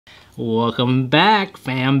Welcome back,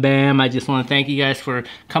 fam bam. I just want to thank you guys for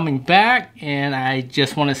coming back, and I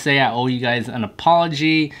just want to say I owe you guys an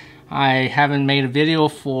apology. I haven't made a video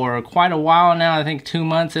for quite a while now, I think 2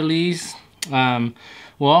 months at least. Well,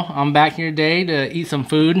 I'm back here today to eat some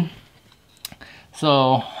food.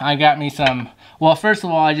 So I got me some, well, first of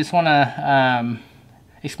all, I just want to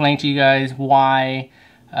explain to you guys why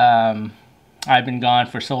I've been gone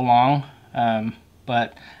for so long.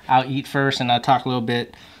 But I'll eat first and I'll talk a little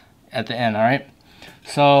bit at the end, alright?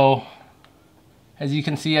 So, as you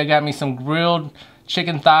can see, I got me some grilled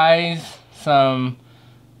chicken thighs, some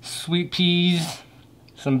sweet peas,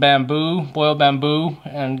 some bamboo, boiled bamboo,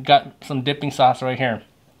 and got some dipping sauce right here.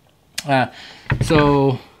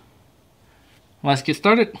 So, let's get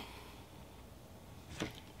started.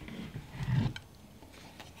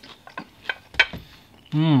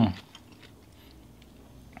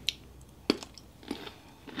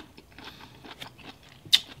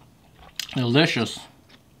 Delicious.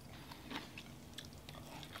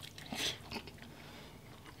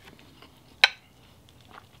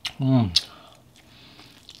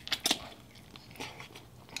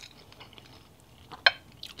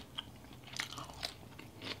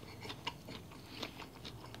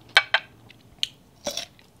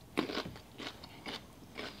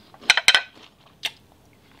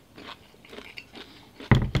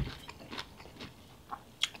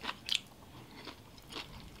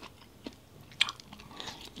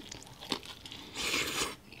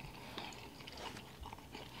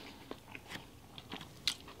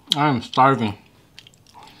 I'm starving.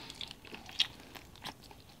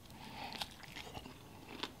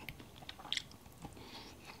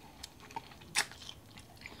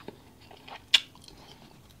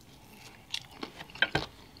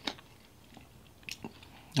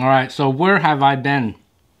 All right, so where have I been?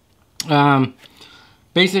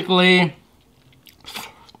 Basically,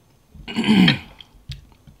 I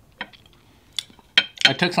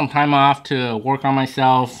took some time off to work on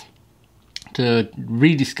myself, to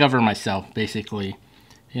rediscover myself, basically.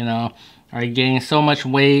 You know, I gained so much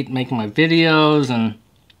weight making my videos, and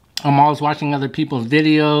I'm always watching other people's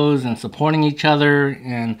videos and supporting each other,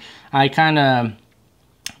 and I kind of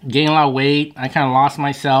gained a lot of weight. I kind of lost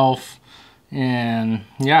myself, and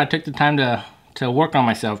yeah, I took the time to work on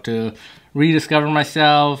myself, to rediscover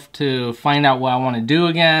myself, to find out what I want to do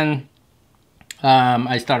again.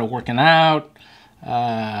 I started working out,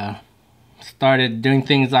 started doing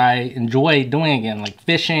things I enjoy doing again, like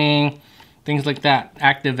fishing, things like that,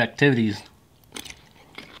 active activities.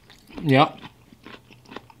 Yep.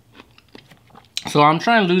 So I'm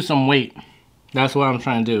trying to lose some weight. That's what I'm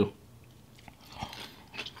trying to do.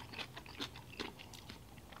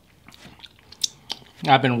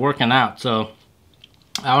 I've been working out, so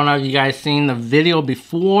I don't know if you guys seen the video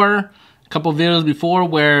before, a couple videos before,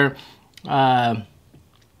 where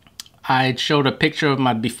I showed a picture of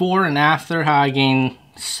my before and after, how I gained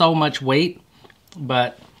so much weight.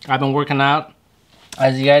 But I've been working out,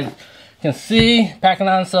 as you guys can see, packing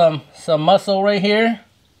on some muscle right here,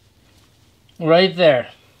 right there.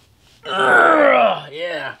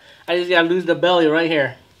 Yeah, I just gotta lose the belly right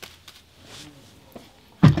here.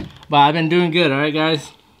 But I've been doing good, alright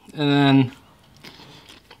guys? And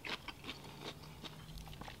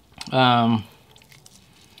then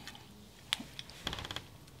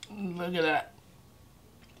look at that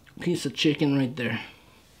piece of chicken right there.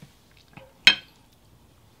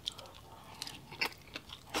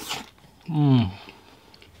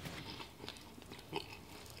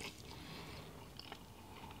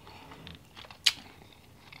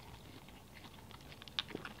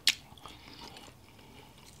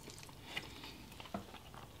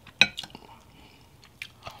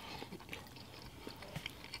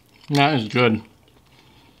 That is good.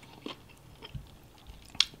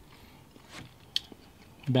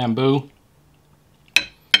 Bamboo.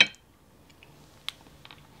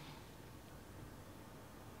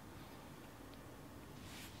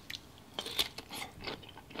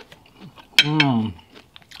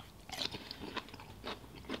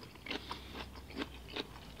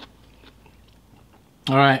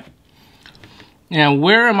 All right. And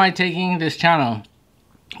where am I taking this channel?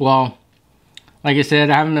 Well, like I said,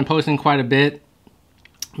 I haven't been posting quite a bit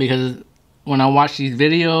because when I watch these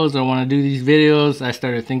videos or when I do these videos, I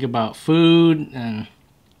start to think about food, and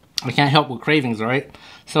I can't help with cravings, right?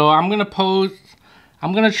 So I'm gonna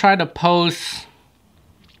try to post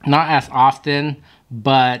not as often,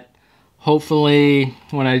 but hopefully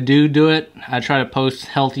when I do it, I try to post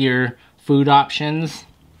healthier food options.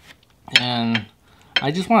 And I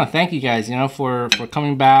just want to thank you guys, you know, for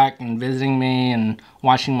coming back and visiting me and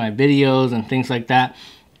watching my videos and things like that.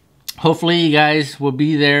 hopefully you guys will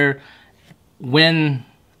be there when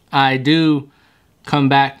I do come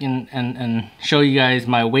back and show you guys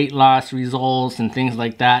my weight loss results and things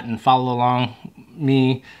like that, and follow along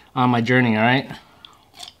me on my journey, all right?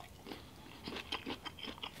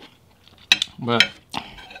 But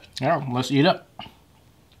yeah, let's eat up.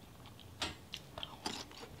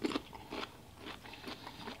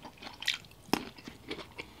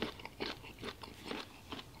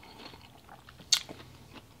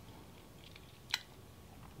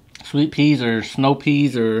 Sweet peas or snow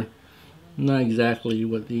peas, or not exactly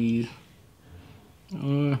what these.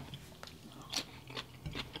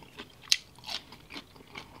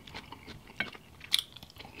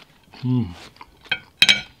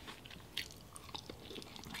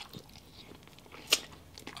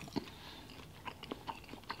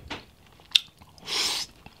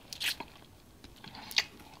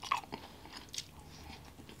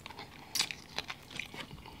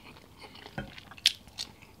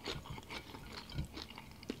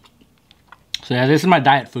 So yeah, this is my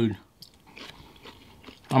diet food.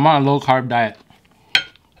 I'm on a low carb diet.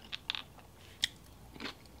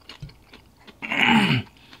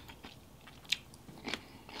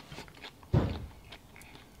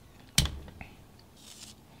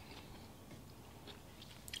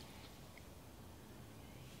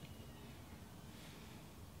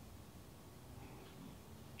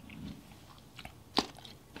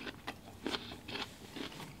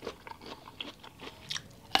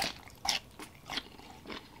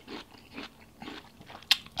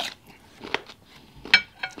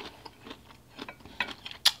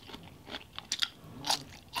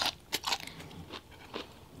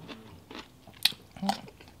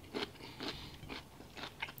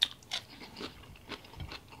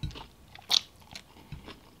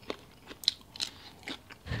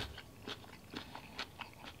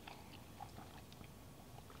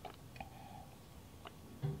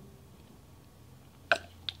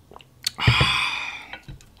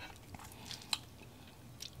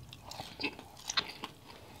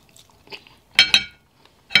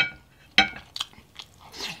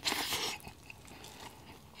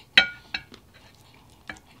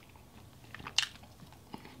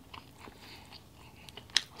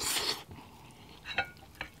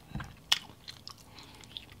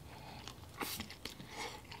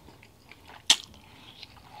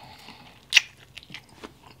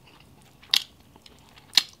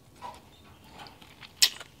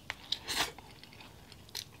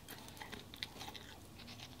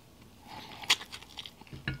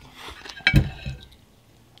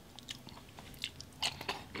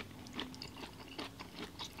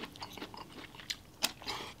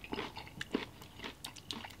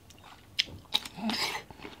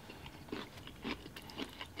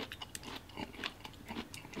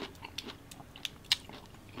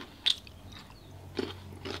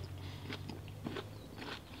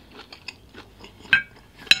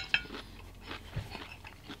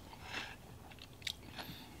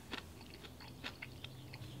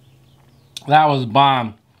 That was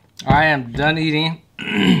bomb. I am done eating.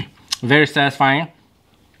 Very satisfying.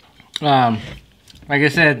 Like I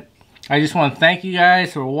said, I just want to thank you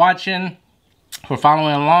guys for watching, for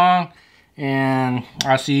following along, and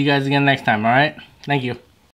I'll see you guys again next time, alright? Thank you.